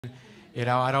You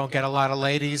know, I don't get a lot of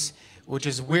ladies, which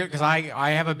is weird because I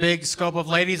have a big scope of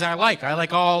ladies I like. I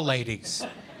like all ladies,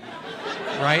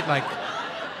 right? Like,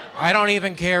 I don't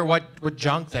even care what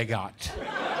junk they got,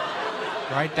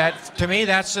 right? That, to me,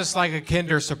 that's just like a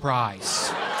Kinder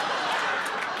Surprise.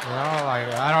 You know,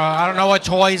 like, I don't know what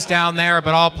toy's down there,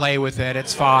 but I'll play with it.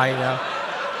 It's fine. You know?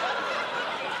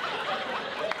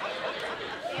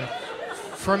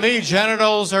 For me,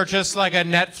 genitals are just like a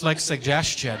Netflix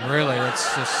suggestion, really.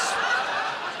 It's just,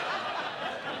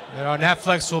 you know,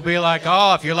 Netflix will be like,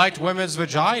 oh, if you liked women's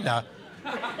vagina,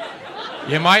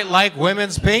 you might like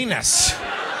women's penis.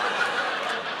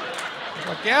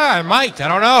 Like, yeah, I might. I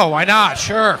don't know. Why not?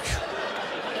 Sure.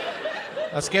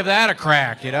 Let's give that a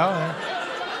crack, you know?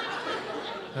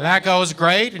 And that goes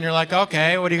great, and you're like,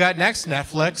 okay, what do you got next,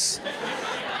 Netflix?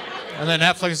 And then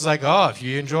Netflix is like, oh, if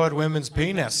you enjoyed women's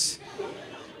penis,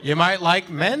 you might like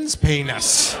men's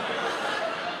penis.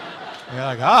 And you're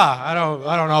like, I don't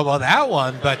know about that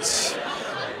one, but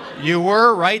you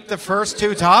were right the first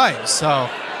 2 times, so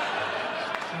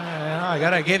I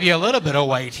gotta give you a little bit of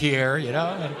weight here, you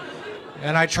know.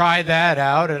 And I tried that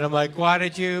out, and I'm like, why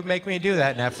did you make me do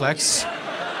that, Netflix?